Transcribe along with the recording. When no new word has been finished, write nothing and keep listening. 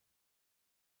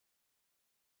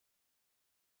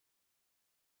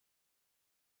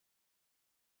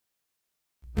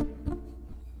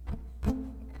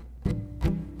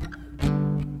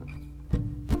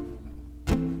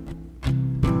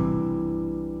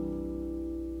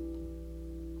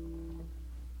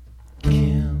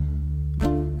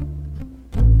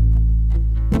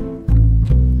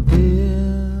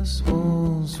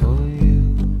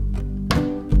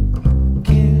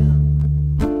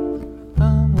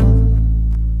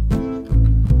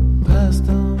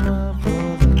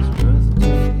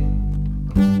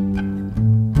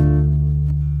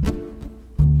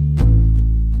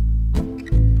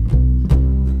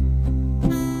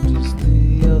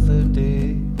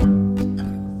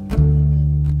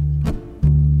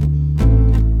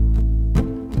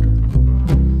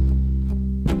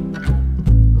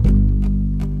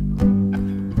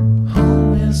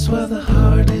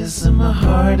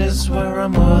is where our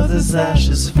mother's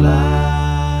ashes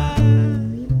fly.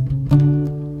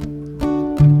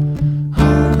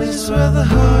 Home is where the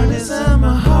heart is, and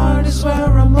my heart is where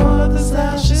our mother's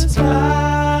ashes fly.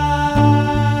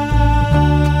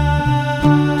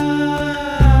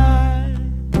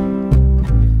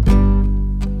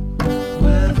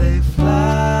 Where they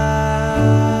fly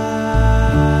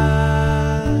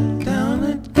down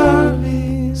at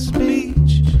Garvies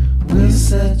beach, we'll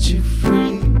set you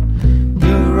free.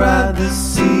 You'll ride the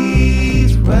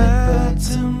seas right back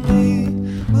to me.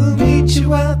 We'll meet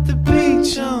you at the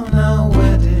beach on our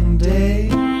wedding day.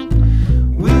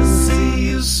 We'll see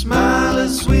you smile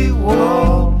as we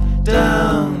walk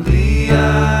down the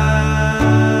aisle.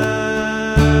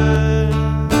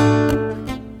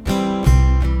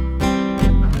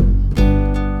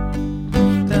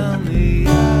 Down the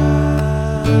aisle.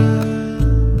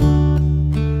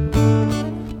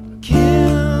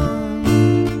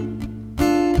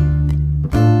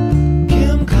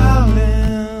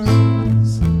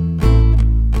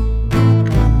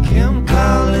 Kim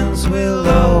Collins will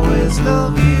always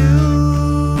love you.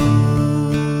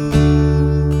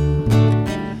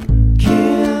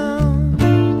 Kim,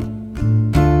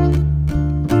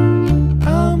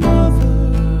 our mother.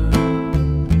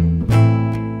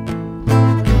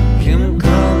 Kim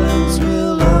Collins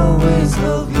will always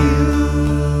love you.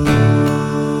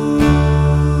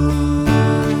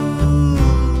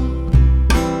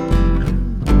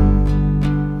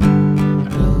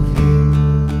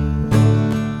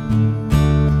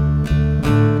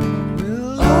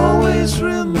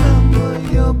 Remember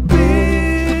your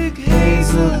big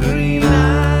hazel green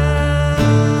eyes.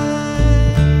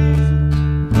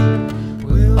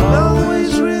 We'll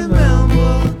always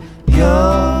remember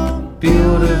your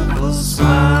beautiful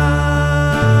smile.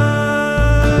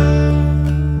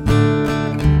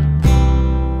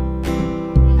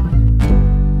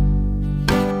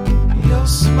 Your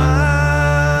smile.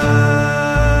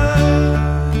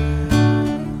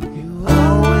 You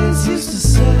always used to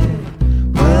say,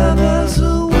 there's a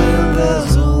will,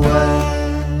 there's a way.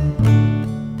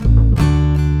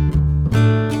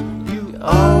 You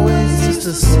always used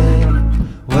to say,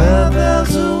 where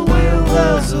there's a will,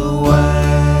 there's a way.